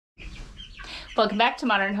Welcome back to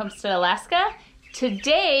Modern Homestead, Alaska.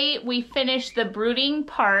 Today we finished the brooding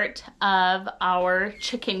part of our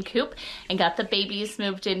chicken coop and got the babies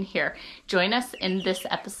moved in here. Join us in this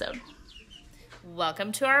episode.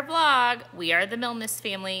 Welcome to our vlog. We are the Milnes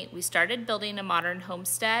family. We started building a modern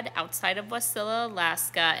homestead outside of Wasilla,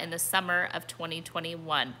 Alaska in the summer of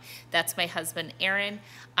 2021. That's my husband, Aaron.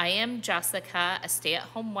 I am Jessica, a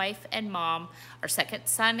stay-at-home wife and mom. Our second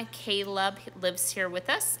son, Caleb, lives here with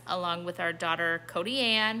us, along with our daughter, Cody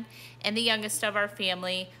Ann, and the youngest of our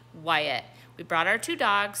family, Wyatt. We brought our two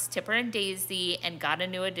dogs, Tipper and Daisy, and got a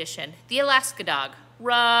new addition, the Alaska dog,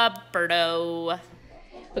 Roberto.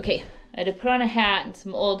 Okay. I had to put on a hat and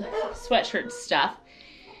some old sweatshirt stuff.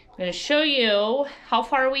 I'm going to show you how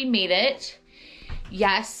far we made it.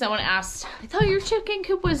 Yes, someone asked, I thought your chicken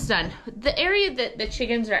coop was done. The area that the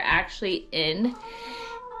chickens are actually in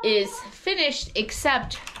is finished,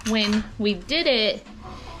 except when we did it,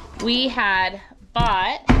 we had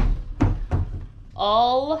bought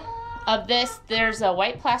all of this. There's a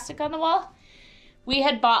white plastic on the wall. We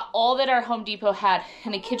had bought all that our Home Depot had,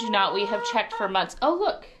 and I kid you not, we have checked for months. Oh,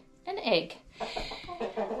 look. An egg.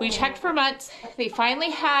 We checked for months. They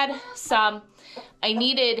finally had some. I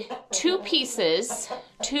needed two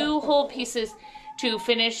whole pieces to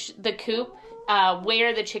finish the coop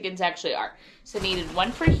where the chickens actually are. So I needed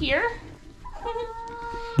one for here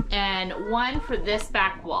and one for this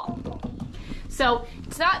back wall. So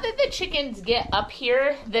it's not that the chickens get up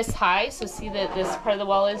here this high. So see that this part of the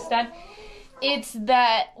wall is done. It's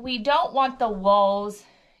that we don't want the walls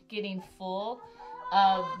getting full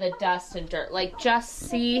of the dust and dirt. Like, just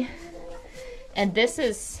see, and this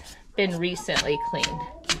has been recently cleaned,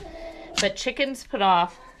 but chickens put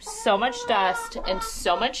off so much dust and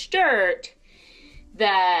so much dirt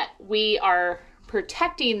that we are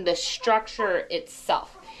protecting the structure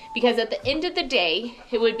itself, because at the end of the day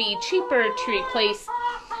it would be cheaper to replace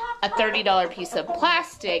a $30 piece of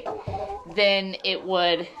plastic than it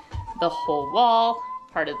would the whole wall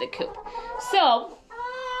part of the coop. So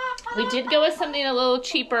we did go with something a little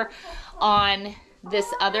cheaper on this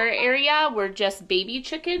other area where just baby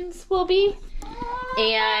chickens will be.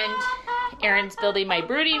 And Aaron's building my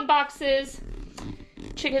brooding boxes.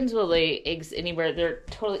 Chickens will lay eggs anywhere. They're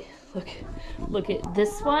totally, look at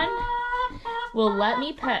this one. Will let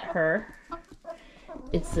me pet her.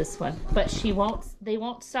 It's this one. But they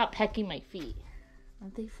won't stop pecking my feet.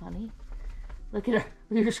 Aren't they funny? Look at her.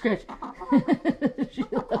 Look at her scratch. She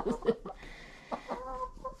loves it.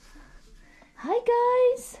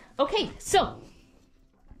 Hi guys. Okay, so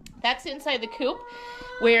that's inside the coop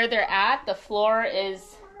where they're at. The floor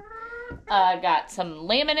is got some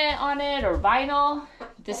laminate on it or vinyl.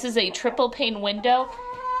 This is a triple pane window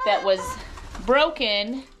that was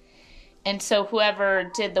broken, and so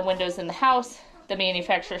whoever did the windows in the house, the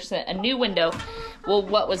manufacturer sent a new window. Well,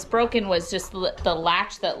 what was broken was just the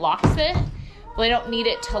latch that locks it. Well, I don't need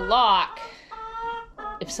it to lock.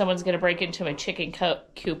 If someone's going to break into my chicken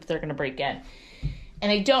coop, they're going to break in.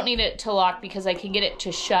 And I don't need it to lock because I can get it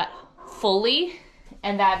to shut fully,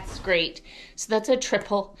 and that's great. So that's a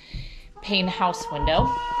triple pane house window.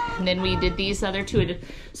 And then we did these other two.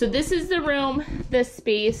 So this is the room, the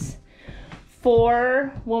space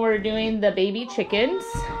for when we're doing the baby chickens.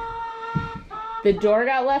 The door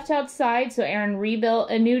got left outside, so Aaron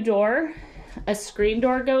rebuilt a new door. A screen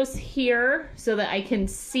door goes here so that I can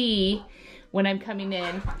see when I'm coming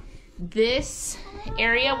in. This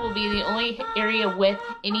area will be the only area with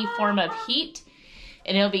any form of heat,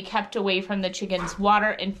 and it'll be kept away from the chickens' water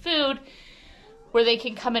and food where they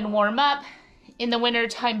can come and warm up in the winter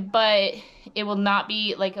time, but it will not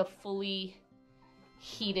be like a fully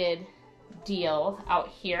heated deal out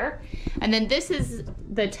here. And then this is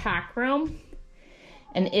the tack room,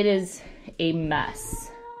 and it is a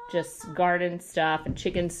mess. Just garden stuff and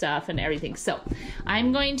chicken stuff and everything. So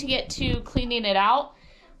I'm going to get to cleaning it out.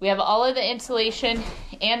 We have all of the insulation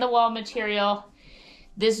and the wall material.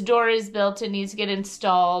 This door is built and needs to get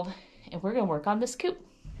installed, and we're gonna work on this coop.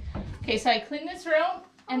 Okay, so I cleaned this room,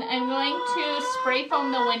 and I'm going to spray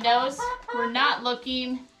foam the windows. We're not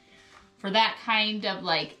looking for that kind of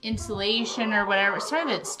like insulation or whatever. Sorry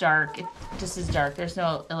that it's dark. This is dark. There's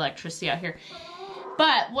no electricity out here.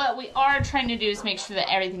 But what we are trying to do is make sure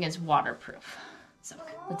that everything is waterproof. So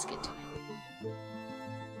let's get to it.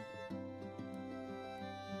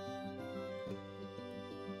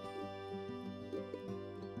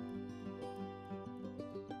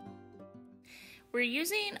 We're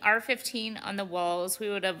using R15 on the walls. We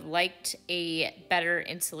would have liked a better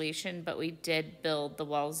insulation, but we did build the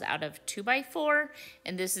walls out of 2x4,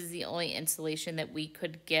 and this is the only insulation that we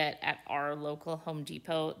could get at our local Home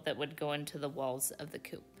Depot that would go into the walls of the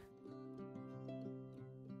coop.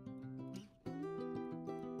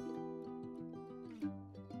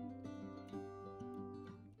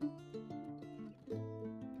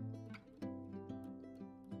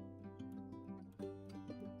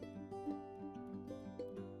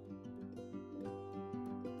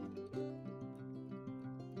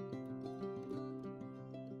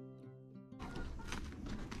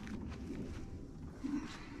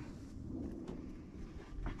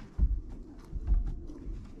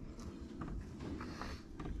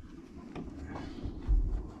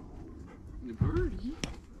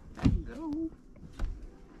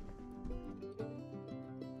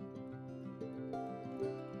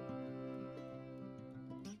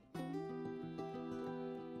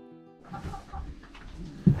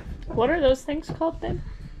 What are those things called then?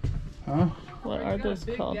 Huh? What are those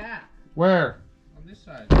called? Gap Where? on this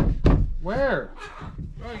side. Where?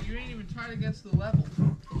 Bro, you ain't even tied against the level.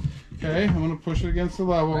 Okay, I'm gonna push it against the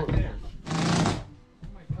level. Right there. Oh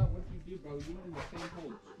my god, what did you do, bro? You went in the same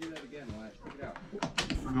hole. Do that again, Wyatt. Take it out.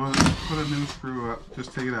 Go ahead, put a new screw up.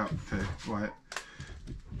 Just take it out. Okay, Wyatt.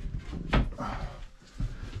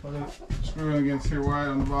 Put a screw in against here, Wyatt,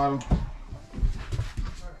 on the bottom.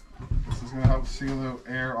 This is gonna help seal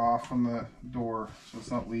the air off from the door so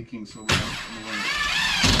it's not leaking so bad from the wind.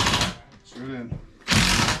 Screw it in.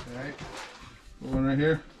 Okay. One right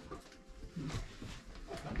here.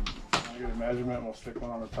 I'll get a measurement and we'll stick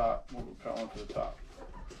one on the top. We'll cut one to the top.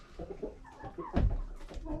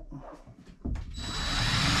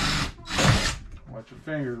 Watch your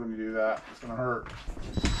fingers when you do that. It's gonna hurt.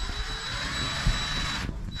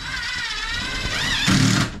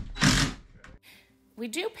 We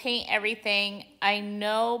do paint everything. I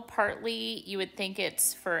know partly you would think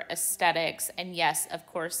it's for aesthetics, and yes, of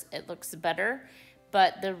course, it looks better.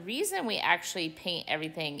 But the reason we actually paint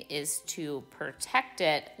everything is to protect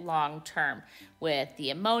it long term. With the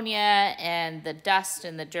ammonia and the dust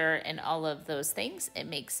and the dirt and all of those things, it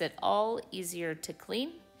makes it all easier to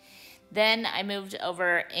clean. Then I moved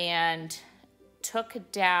over and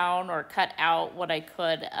took down or cut out what I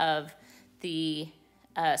could of the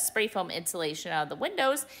spray foam insulation out of the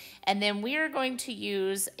windows, and then we are going to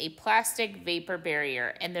use a plastic vapor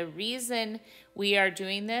barrier. And the reason we are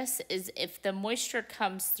doing this is if the moisture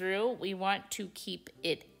comes through, we want to keep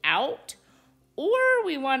it out, or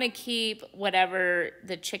we want to keep whatever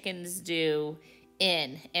the chickens do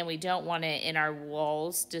in, and we don't want it in our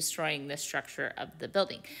walls destroying the structure of the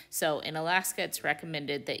building. So in Alaska, it's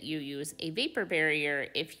recommended that you use a vapor barrier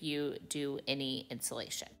if you do any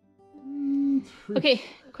insulation. Okay,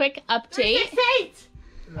 quick update.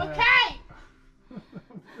 Okay.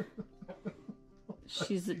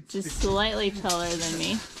 She's just slightly taller than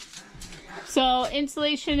me. So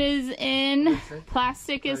insulation is in,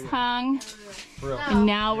 plastic is hung, and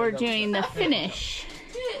now we're doing the finish.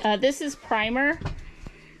 This is primer.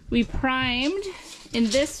 We primed in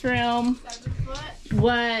this room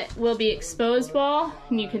what will be exposed wall,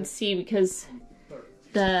 and you can see because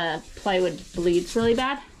the plywood bleeds really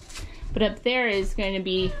bad. But up there is going to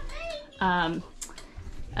be a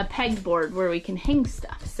pegboard where we can hang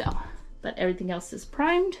stuff. So, but everything else is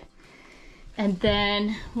primed. And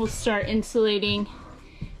then we'll start insulating.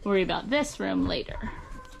 Worry about this room later.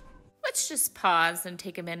 Let's just pause and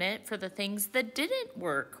take a minute for the things that didn't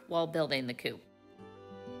work while building the coop.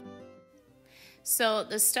 So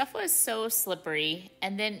the stuff was so slippery,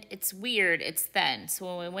 and then it's weird, it's thin. So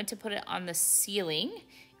when we went to put it on the ceiling,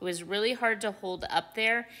 it was really hard to hold up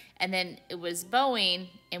there, and then it was bowing,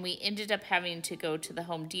 and we ended up having to go to the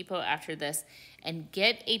Home Depot after this and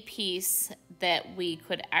get a piece that we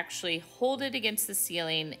could actually hold it against the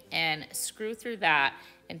ceiling and screw through that.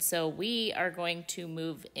 And so we are going to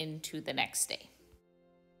move into the next day.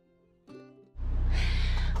 All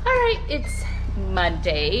right, it's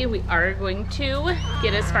Monday. We are going to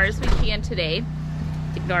get as far as we can today.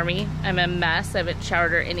 Ignore me, I'm a mess. I haven't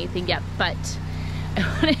showered or anything yet, but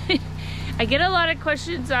I get a lot of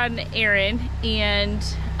questions on Aaron, and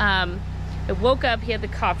I woke up, he had the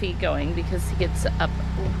coffee going because he gets up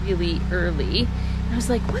really early. And I was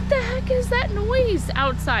like, what the heck is that noise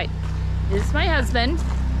outside? This is my husband.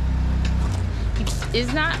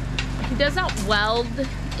 He does not weld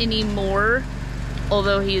anymore,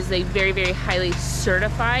 although he is a very, very highly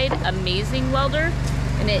certified, amazing welder.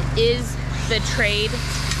 And it is the trade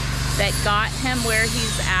that got him where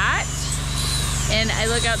he's at. And I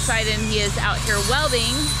look outside and he is out here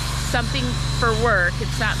welding something for work.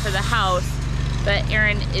 It's not for the house, but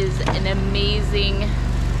Aaron is an amazing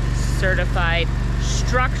certified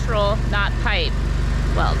structural, not pipe,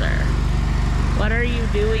 welder. What are you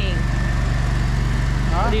doing?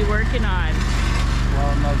 Huh? What are you working on?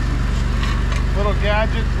 Well, little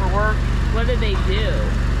gadget for work. What do they do?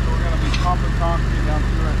 So we're going to be pumping concrete down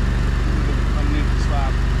through it, underneath the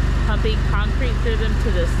slab. Pumping concrete through them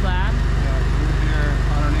to the slab? Yeah, through here,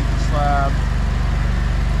 underneath the slab.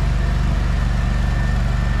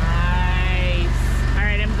 Nice. All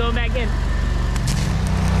right, I'm going back in.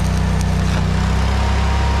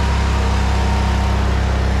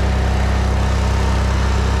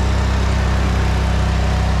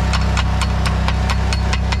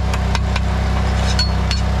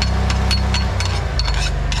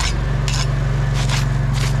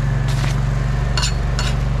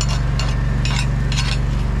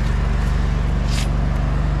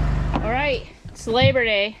 It's Labor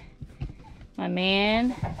Day. My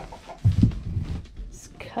man is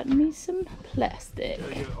cutting me some plastic.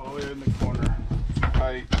 Gotta get it all the way in the corner.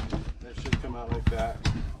 Tight. That should come out like that.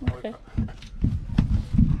 Okay.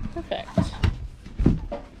 Perfect.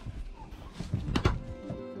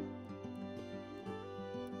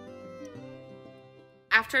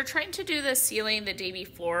 After trying to do the ceiling the day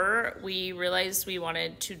before, we realized we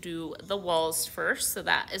wanted to do the walls first. So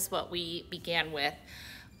that is what we began with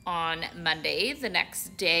on Monday, the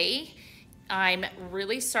next day. I'm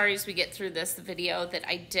really sorry as we get through this video that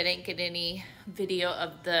I didn't get any video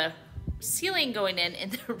of the ceiling going in,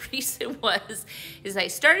 and the reason is I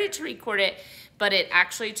started to record it, but it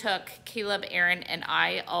actually took Caleb, Aaron, and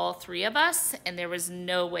I, all three of us, and there was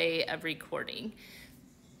no way of recording.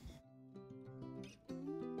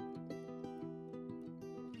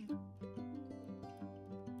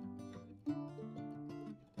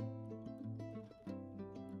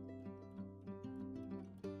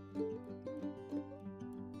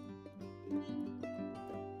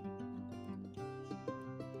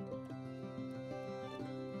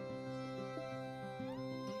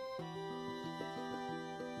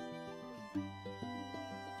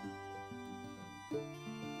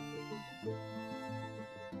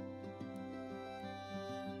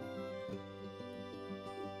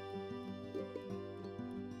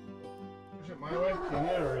 Is it my way? Can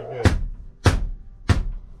you, or are you good?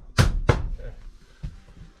 Okay.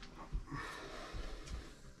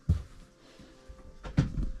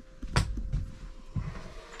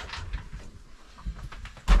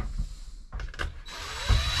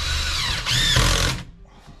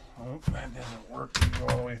 Oh, that doesn't work to go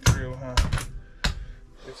all the way through, huh?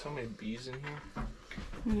 There's so many bees in here.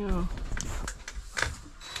 Yeah.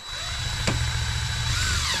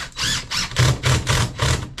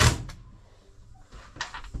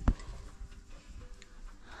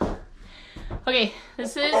 Okay,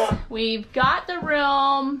 we've got the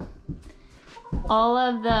room. All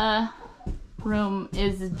of the room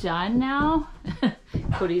is done now.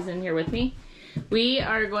 Cody's in here with me. We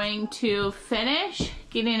are going to finish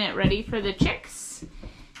getting it ready for the chicks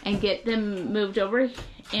and get them moved over.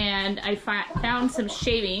 And I found some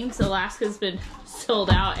shavings. Alaska's been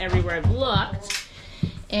sold out everywhere I've looked.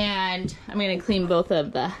 And I'm gonna clean both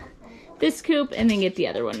of this coop and then get the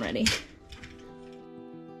other one ready.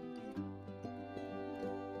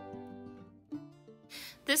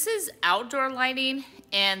 This is outdoor lighting,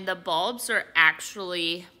 and the bulbs are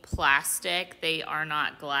actually plastic. They are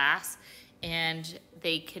not glass, and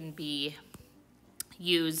they can be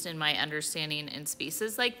used, in my understanding, in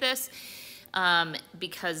spaces like this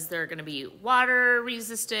because they're going to be water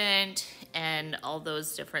resistant and all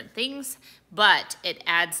those different things. But it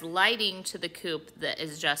adds lighting to the coop that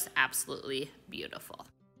is just absolutely beautiful.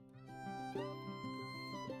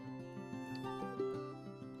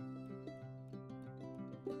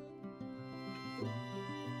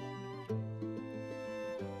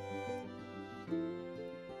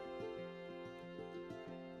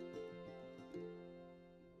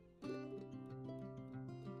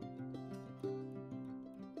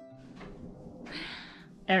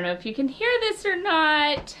 I don't know if you can hear this or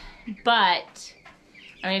not, but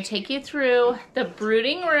I'm going to take you through. The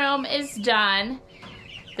brooding room is done.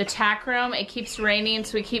 The tack room, it keeps raining,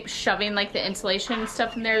 so we keep shoving like the insulation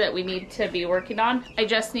stuff in there that we need to be working on. I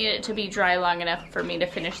just need it to be dry long enough for me to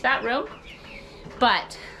finish that room.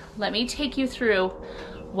 But let me take you through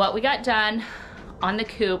what we got done on the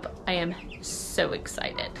coop. I am so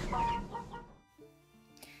excited.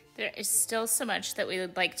 There is still so much that we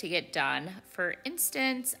would like to get done. For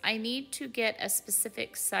instance, I need to get a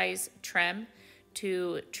specific size trim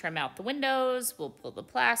to trim out the windows. We'll pull the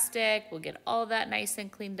plastic. We'll get all that nice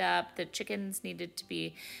and cleaned up. The chickens needed to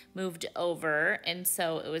be moved over, and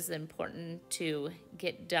so it was important to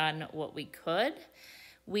get done what we could.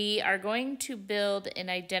 We are going to build an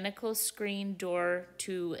identical screen door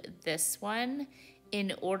to this one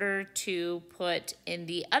in order to put in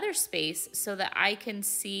the other space so that I can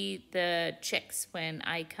see the chicks when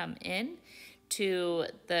I come in to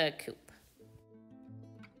the coop.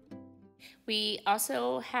 We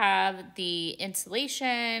also have the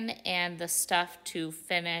insulation and the stuff to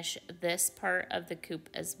finish this part of the coop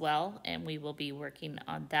as well, and we will be working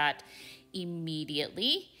on that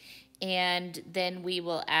immediately. And then we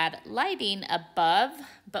will add lighting above,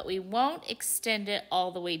 but we won't extend it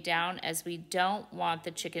all the way down as we don't want the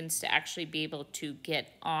chickens to actually be able to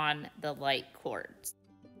get on the light cords.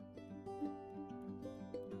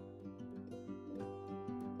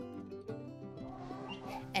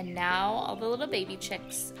 And now all the little baby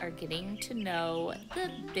chicks are getting to know the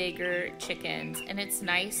bigger chickens, and it's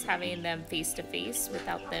nice having them face to face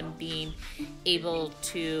without them being able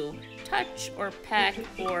to touch or peck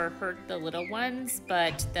or hurt the little ones,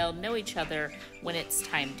 but they'll know each other when it's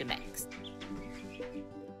time to mix.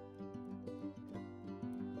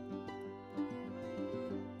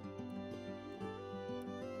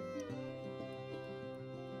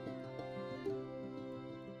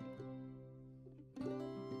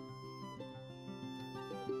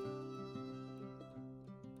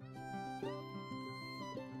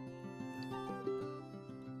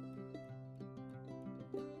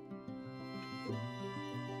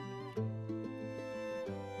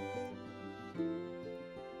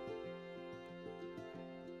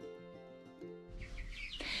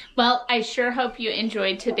 Well, I sure hope you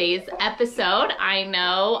enjoyed today's episode. I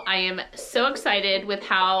know I am so excited with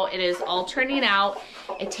how it is all turning out.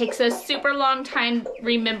 It takes a super long time.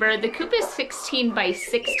 Remember, the coop is 16 by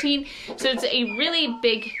 16, so it's a really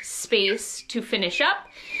big space to finish up.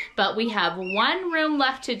 But we have one room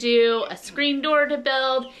left to do, a screen door to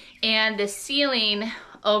build, and the ceiling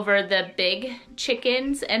over the big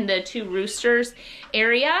chickens and the 2 roosters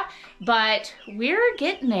area. But we're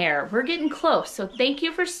getting there. We're getting close. So thank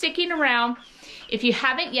you for sticking around. If you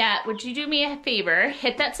haven't yet, would you do me a favor?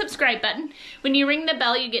 Hit that subscribe button. When you ring the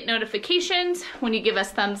bell, you get notifications. When you give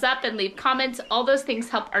us thumbs up and leave comments, all those things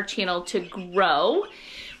help our channel to grow.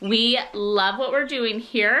 We love what we're doing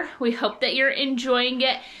here. We hope that you're enjoying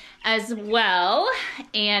it as well,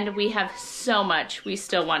 and we have so much we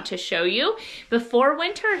still want to show you before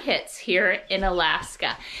winter hits here in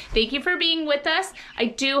Alaska. Thank you for being with us. I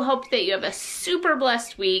do hope that you have a super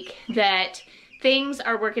blessed week, that things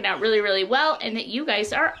are working out really, really well, and that you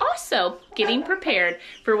guys are also getting prepared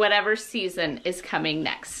for whatever season is coming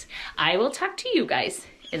next. I will talk to you guys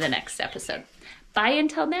in the next episode. Bye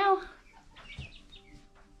until now.